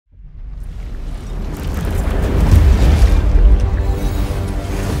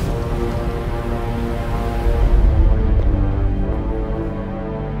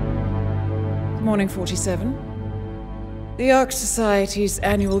morning, 47. The Ark Society's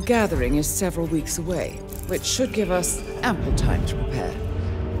annual gathering is several weeks away, which should give us ample time to prepare.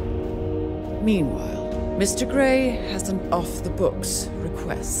 Meanwhile, Mr. Gray has an off-the-books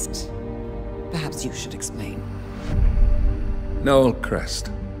request. Perhaps you should explain. Noel Crest.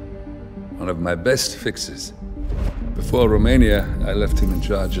 One of my best fixes. Before Romania, I left him in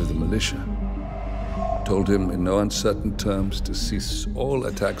charge of the militia. Told him in no uncertain terms to cease all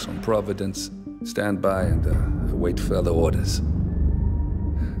attacks on Providence, stand by and await further orders.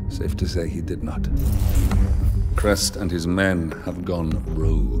 Safe to say he did not. Crest and his men have gone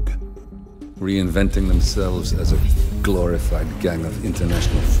rogue, reinventing themselves as a glorified gang of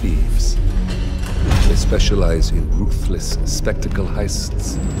international thieves. They specialize in ruthless spectacle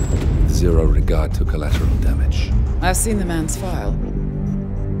heists, with zero regard to collateral damage. I've seen the man's file.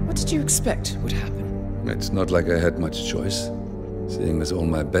 What did you expect would happen? It's not like I had much choice, seeing as all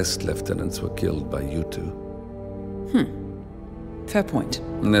my best lieutenants were killed by you two. Fair point.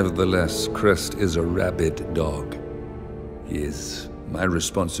 Nevertheless, Crest is a rabid dog. He is my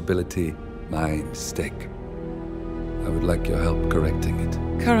responsibility, my mistake. I would like your help correcting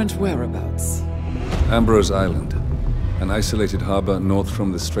it. Current whereabouts? Ambrose Island, an isolated harbor north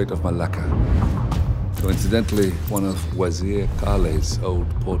from the Strait of Malacca. Coincidentally, one of Wazir Kale's old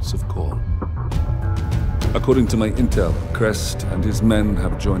ports of call. According to my intel, Crest and his men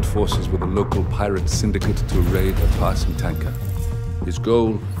have joined forces with a local pirate syndicate to raid a passing tanker. His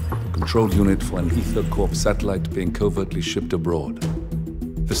goal, a control unit for an Ether Corp satellite being covertly shipped abroad.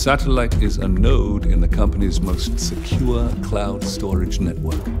 The satellite is a node in the company's most secure cloud storage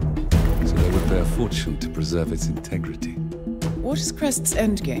network, so they would pay a fortune to preserve its integrity. What is Crest's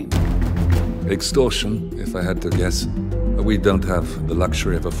endgame? Extortion, if I had to guess. But we don't have the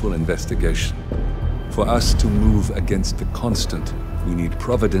luxury of a full investigation. For us to move against the constant, we need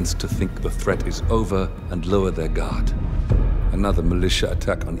Providence to think the threat is over and lower their guard. Another militia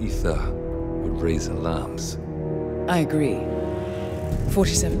attack on Ether would raise alarms. I agree.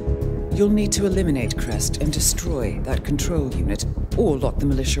 47. You'll need to eliminate Crest and destroy that control unit, or lock the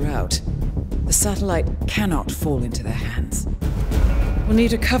militia out. The satellite cannot fall into their hands. We'll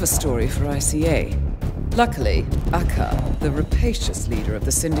need a cover story for ICA. Luckily, Akka, the rapacious leader of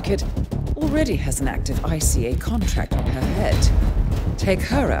the syndicate, already has an active ICA contract on her head. Take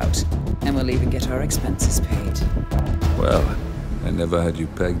her out, and we'll even get our expenses paid. Well, I never had you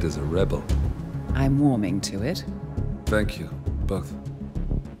pegged as a rebel. I'm warming to it. Thank you, both.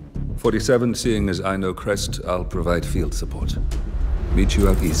 47, seeing as I know Crest, I'll provide field support. Meet you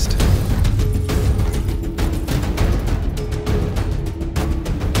out east.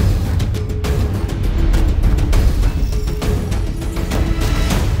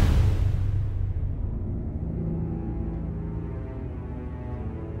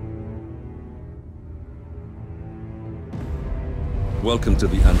 Welcome to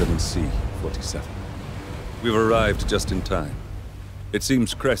the Andaman Sea, 47. We've arrived just in time. It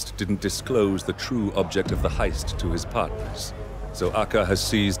seems Crest didn't disclose the true object of the heist to his partners, so Akka has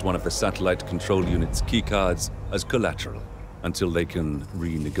seized one of the satellite control unit's keycards as collateral until they can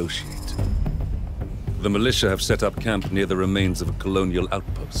renegotiate. The militia have set up camp near the remains of a colonial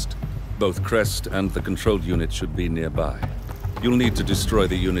outpost. Both Crest and the control unit should be nearby. You'll need to destroy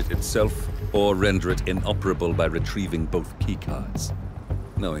the unit itself or render it inoperable by retrieving both keycards.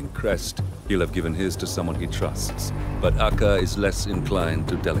 Knowing Crest, he'll have given his to someone he trusts, but Akka is less inclined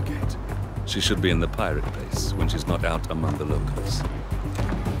to delegate. She should be in the pirate base when she's not out among the locals.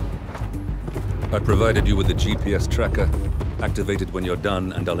 I provided you with a GPS tracker. Activate it when you're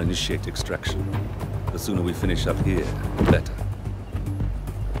done and I'll initiate extraction. The sooner we finish up here, the better.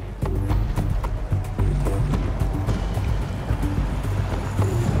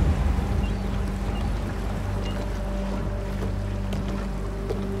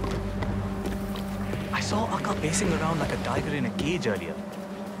 I saw Akka pacing around like a tiger in a cage earlier.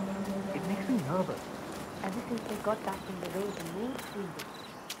 It makes me nervous. Ever since they got back from the raid, the mood seemed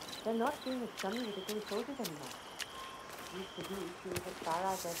different. They're not seeing it coming with the two soldiers anymore. Used to be, she was at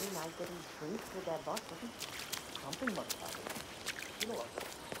Farah's every night getting drinks with their boss, wasn't she? Something must happen. You know what?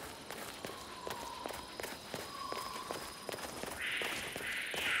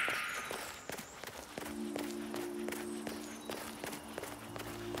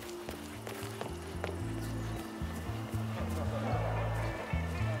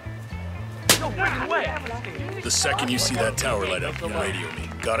 The second you see that tower light up, you radio me.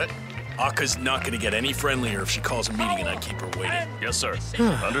 Got it? Akka's not gonna get any friendlier if she calls a meeting and I keep her waiting. Yes, sir.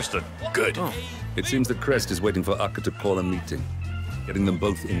 Understood. Good. It seems that Crest is waiting for Akka to call a meeting. Getting them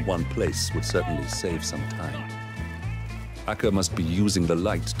both in one place would certainly save some time. Akka must be using the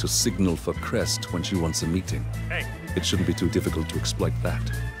light to signal for Crest when she wants a meeting. Hey. It shouldn't be too difficult to exploit that.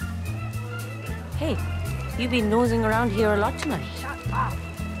 Hey, you've been nosing around here a lot tonight.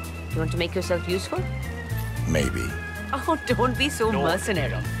 You want to make yourself useful? Maybe. Oh, don't be so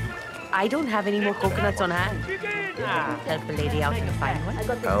mercenary. I don't have any more coconuts on hand. Help a lady out and find one.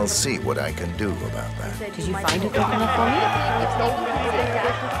 I'll see what I can do about that. Did you find a coconut for me?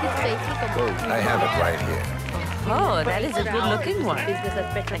 I have it right here. Oh, that is a good-looking one.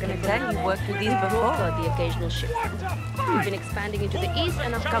 I can tell you worked with these before. The occasional shift. We've been expanding into the east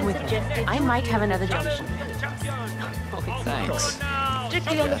and Come with me. I might have another junction. Thanks.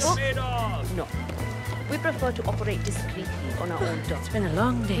 Strictly on the book? No. We prefer to operate discreetly on our own terms. It's been a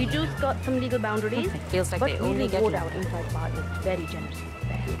long day. We do skirt some legal boundaries. It feels like but they only get reward our inside partners very generously.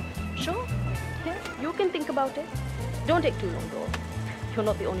 Sure. Yeah, you can think about it. Don't take too long, though. You're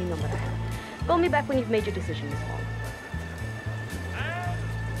not the only number I have. Call me back when you've made your decision, Miss Hall.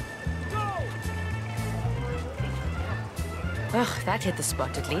 Ugh, that hit the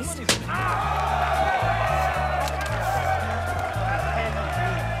spot at least.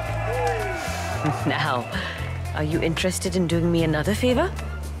 Now, are you interested in doing me another favor?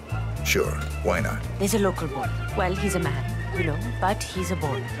 Sure, why not? There's a local boy. Well, he's a man, you know, but he's a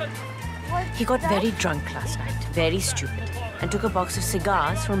boy. He got very drunk last night, very stupid, and took a box of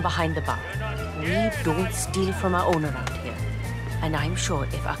cigars from behind the bar. We don't steal from our own around here. And I'm sure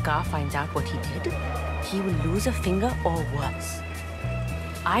if Akka finds out what he did, he will lose a finger or worse.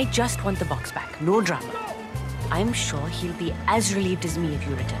 I just want the box back, no drama. I'm sure he'll be as relieved as me if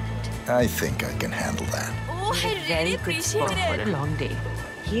you return it. I think I can handle that. Oh, I really appreciate it. For a long day.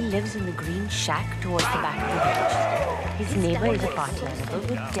 He lives in the green shack towards the back of the village. His neighbor is a party animal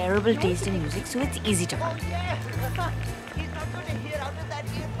with terrible taste in music, so it's easy to find. He's not going to hear out of that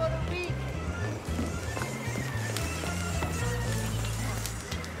ear for a week.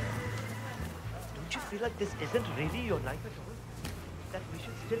 Don't you feel like this isn't really your life at all? That we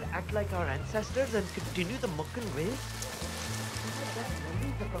should still act like our ancestors and continue the Mukkan ways?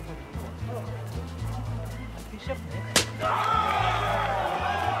 Bishop next.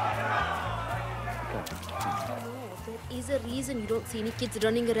 There is a reason you don't see any kids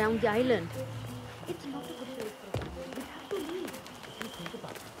running around the island. It's not a good place for us. We have to leave. If you think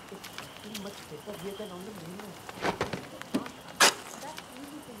about it, it's too much safer here than on the mainland. That's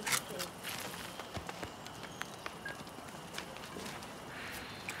easy for you to say.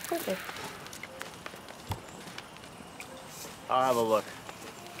 Perfect. I'll have a look.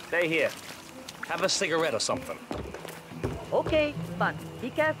 Stay here. Have a cigarette or something. Okay, but be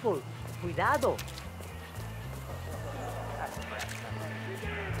careful. Cuidado.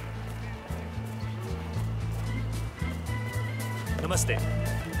 Namaste.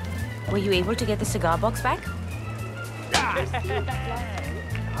 Were you able to get the cigar box back?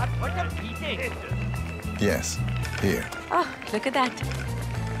 What a beating. Yes, here. Oh, look at that.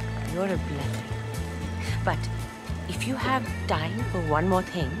 You're a blessing. But if you have time for one more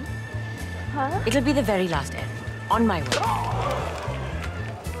thing, it'll be the very last errand. On my way.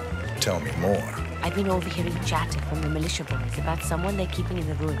 Tell me more. I've been overhearing chatter from the militia boys about someone they're keeping in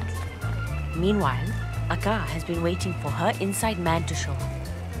the ruins. Meanwhile, Akka has been waiting for her inside man to show up.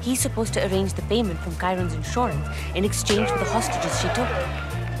 He's supposed to arrange the payment from Chiron's insurance in exchange for the hostages she took.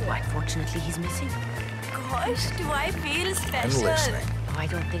 Why, fortunately, he's missing. Gosh, do I feel I'm special? listening. Oh, I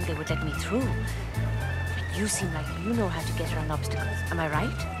don't think they would let me through. But you seem like you know how to get around obstacles. Am I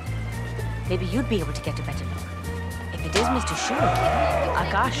right? Maybe you'd be able to get a better look. If it is Mr. Shu,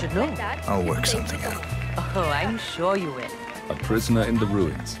 Akka should know. I'll work something out. Oh, I'm sure you will. A prisoner in the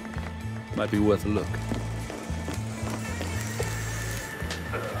ruins. Might be worth a look.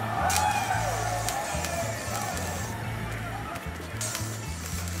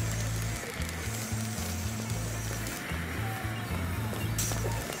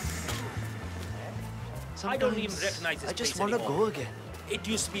 I don't even recognize this I just place want to anymore. go again. It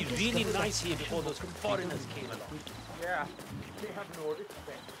used to be really nice here before those foreigners came along. Yeah, they have no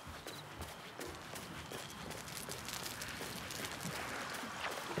respect.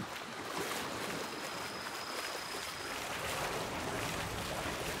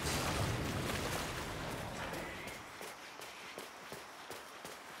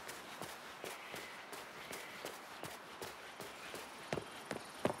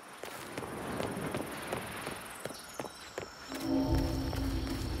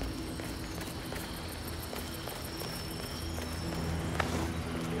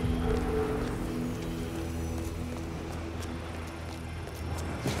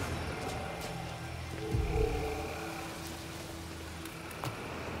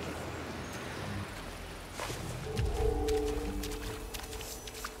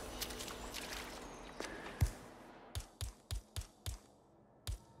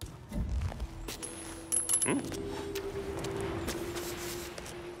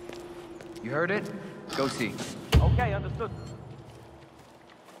 You heard it? Go see. Okay, understood.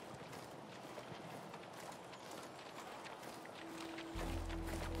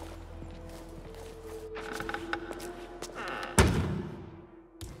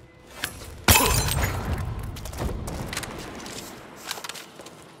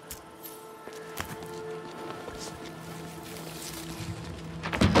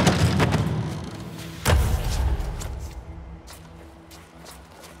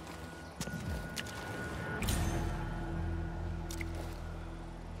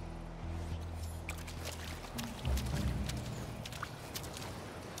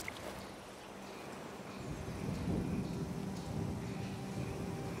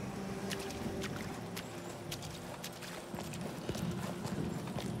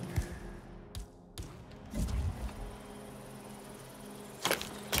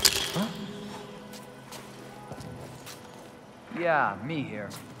 Yeah, me here.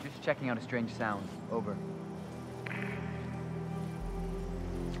 Just checking out a strange sound. Over.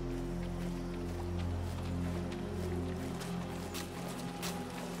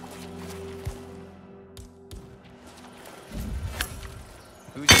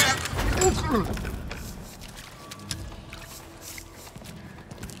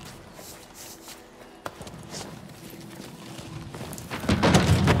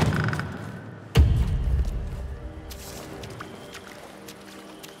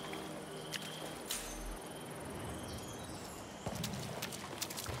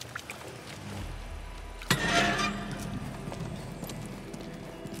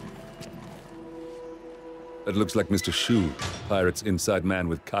 It looks like Mr. Shu, Pirate's inside man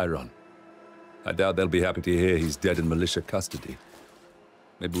with Chiron. I doubt they'll be happy to hear he's dead in militia custody.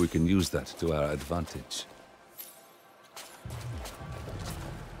 Maybe we can use that to our advantage.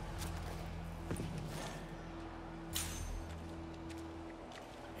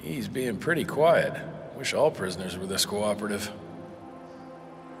 He's being pretty quiet. Wish all prisoners were this cooperative.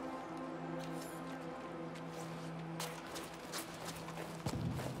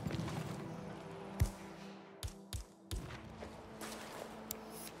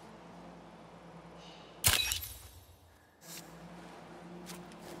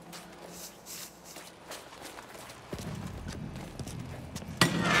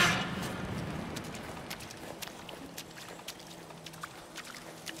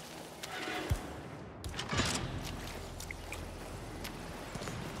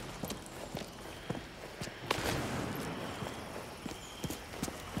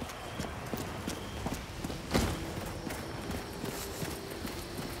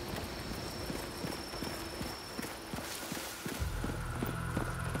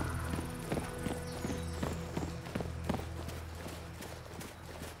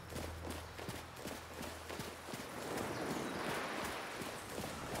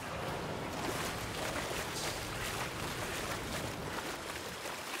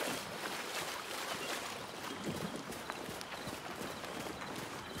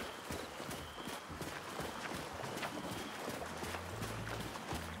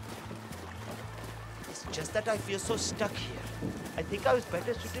 Just that I feel so stuck here. I think I was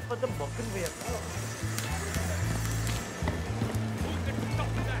better suited for the Mokken way of life.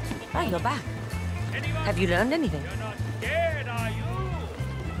 Ah, you're back. Have you learned anything? You're not scared, are you?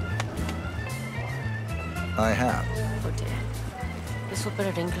 I have. Oh dear. This will put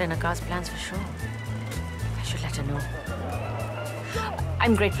a wrinkle in Aka's plans for sure. I should let her know.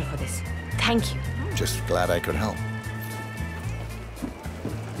 I'm grateful for this. Thank you. Just glad I could help.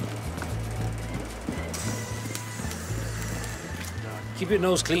 Keep your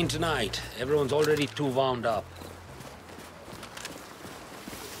nose clean tonight. Everyone's already too wound up.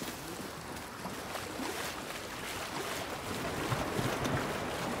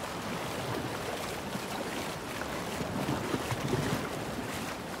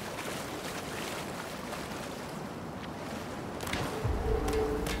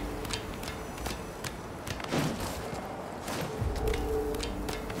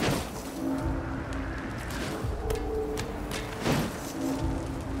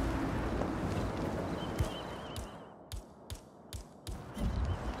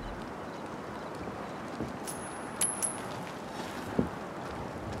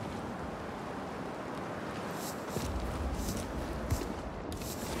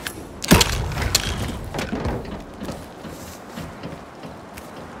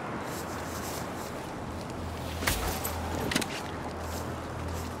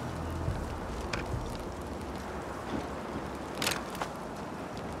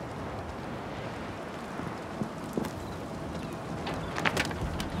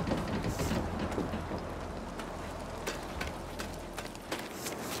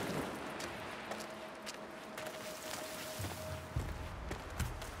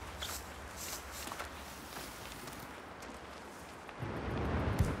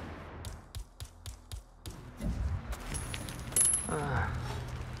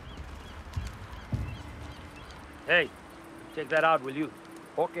 Hey, check that out, will you?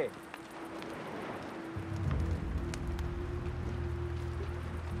 Okay.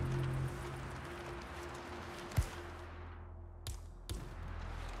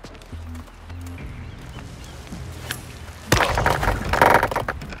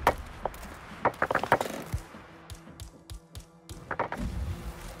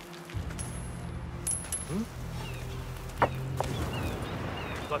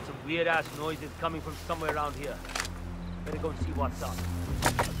 Got some weird-ass noises coming from somewhere around here. Better go and see what's up.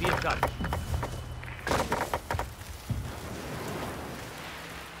 I'll be in touch.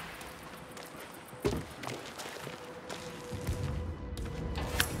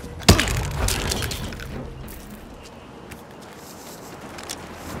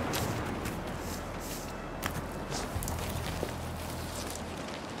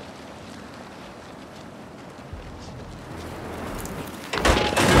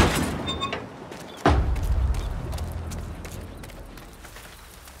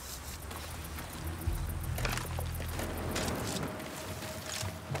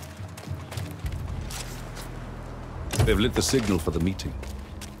 They've lit the signal for the meeting.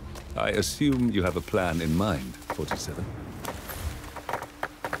 I assume you have a plan in mind, 47.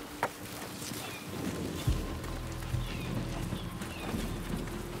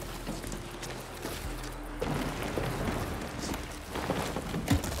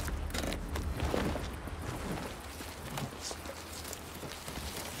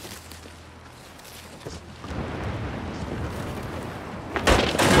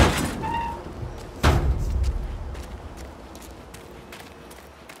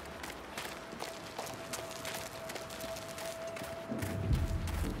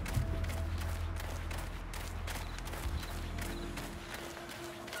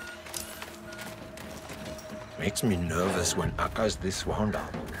 Makes me nervous when Aka's this wound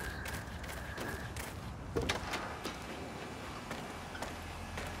up.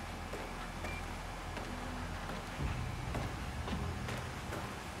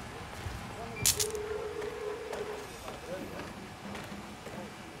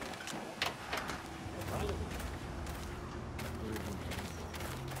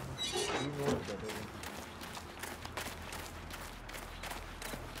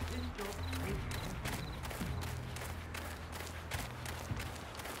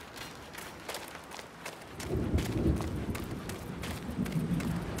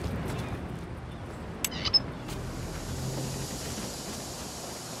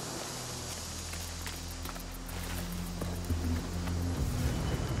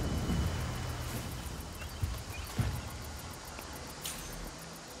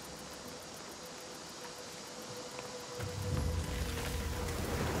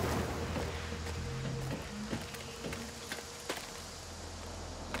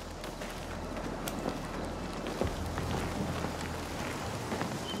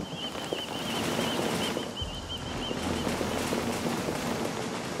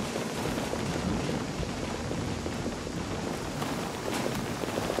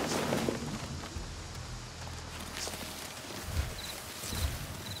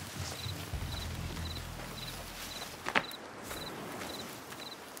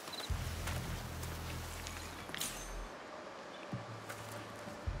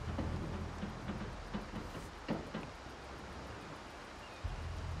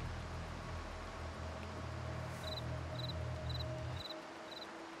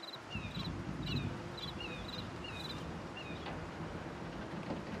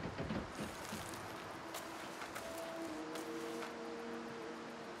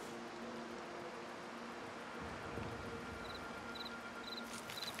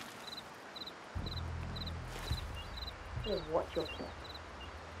 So watch your step.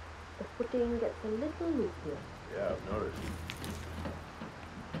 The footing gets a little loose here. Yeah, I've noticed.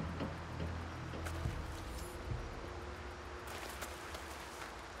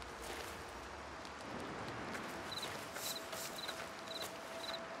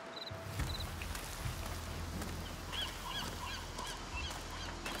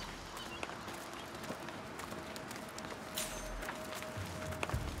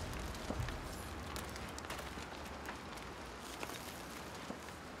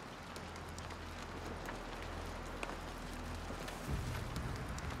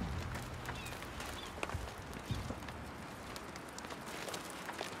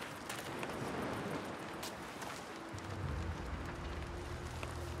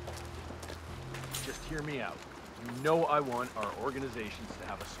 Just hear me out. You know I want our organizations to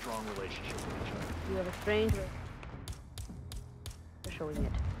have a strong relationship with each other. You have a strange way of showing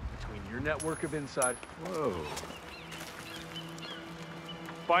it. Between your network of inside... Whoa.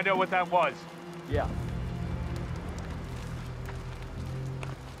 Find out what that was. Yeah.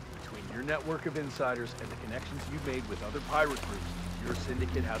 your network of insiders and the connections you've made with other pirate groups, your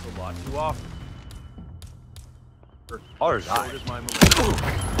syndicate has a lot to offer. All right. So does my militia.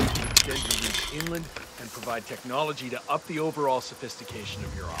 Extend your reach inland and provide technology to up the overall sophistication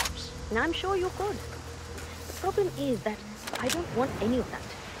of your ops. And I'm sure you could. The problem is that I don't want any of that.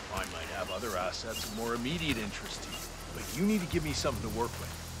 I might have other assets of more immediate interest to you, but you need to give me something to work with.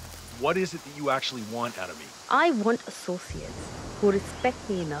 What is it that you actually want out of me? I want associates who respect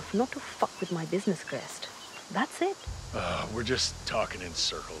me enough not to fuck with my business crest. That's it. We're just talking in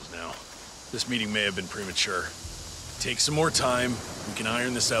circles now. This meeting may have been premature. Take some more time. We can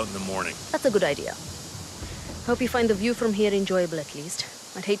iron this out in the morning. That's a good idea. Hope you find the view from here enjoyable at least.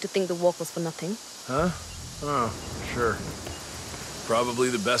 I'd hate to think the walk was for nothing. Huh? Oh, sure. Probably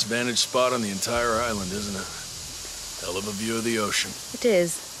the best vantage spot on the entire island, isn't it? Hell of a view of the ocean. It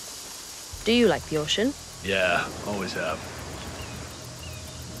is. Do you like the ocean? Yeah, always have.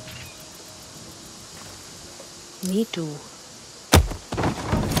 Me too.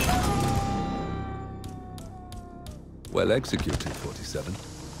 Well executed, 47.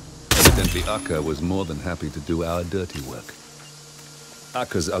 Evidently, Akka was more than happy to do our dirty work.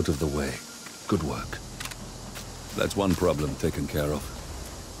 Akka's out of the way. Good work. That's one problem taken care of.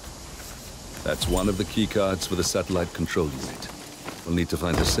 That's one of the keycards for the satellite control unit. We'll need to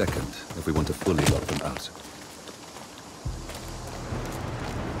find a second if we want to fully lock them out.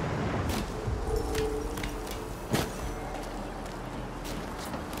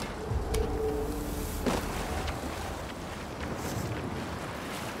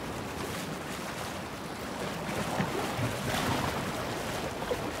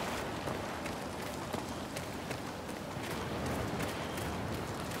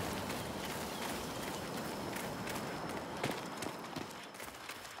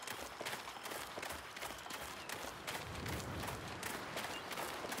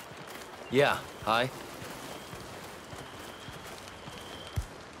 Yeah, hi.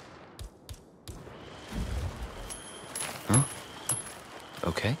 Huh?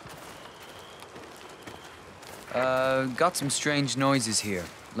 Okay. Got some strange noises here.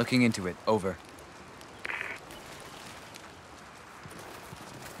 Looking into it. Over.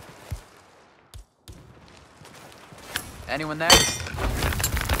 Anyone there?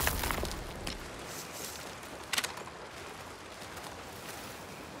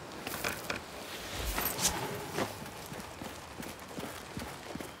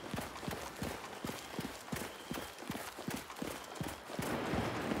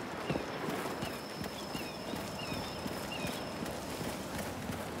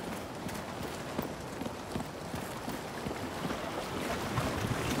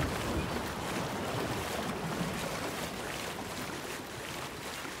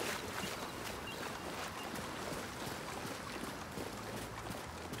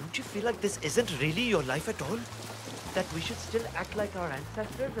 Don't you feel like this isn't really your life at all? That we should still act like our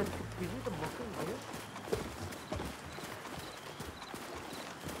ancestors and continue the Mokan ways?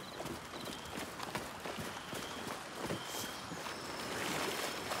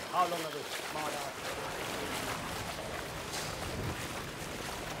 How long are those smart ass?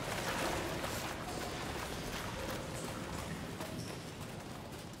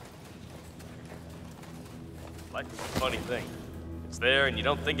 Life is a funny thing. It's there and you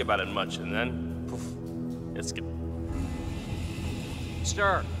don't think about it much, and then, poof, it's gone.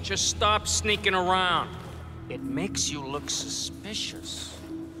 Sir, just stop sneaking around. It makes you look suspicious.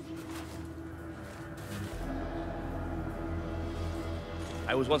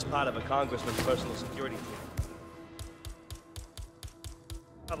 I was once part of a congressman's personal security team.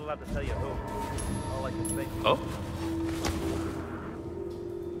 Not allowed to tell you who. All I can think. Oh?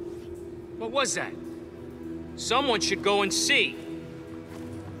 What was that? Someone should go and see.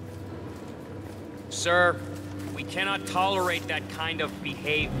 Sir, we cannot tolerate that kind of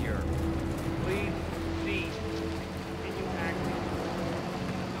behavior. Please, cease. Continue acting.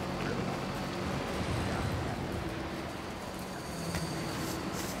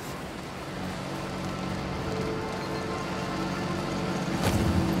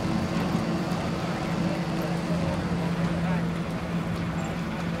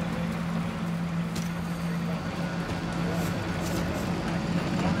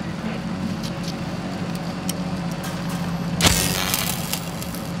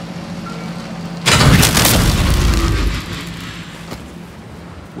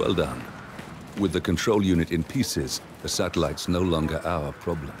 Well done. With the control unit in pieces, the satellite's no longer our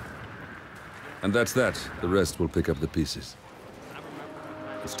problem. And that's that. The rest will pick up the pieces.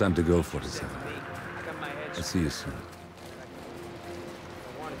 It's time to go, 47. I'll see you soon.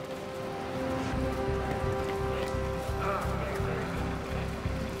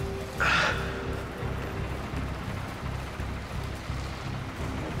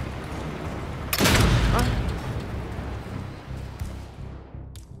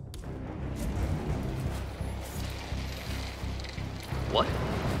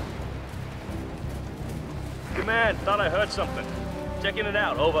 found something. Checking it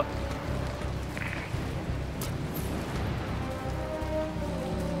out, over.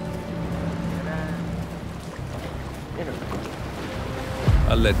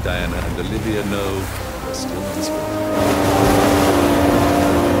 I'll let Diana and Olivia know we're still on this one.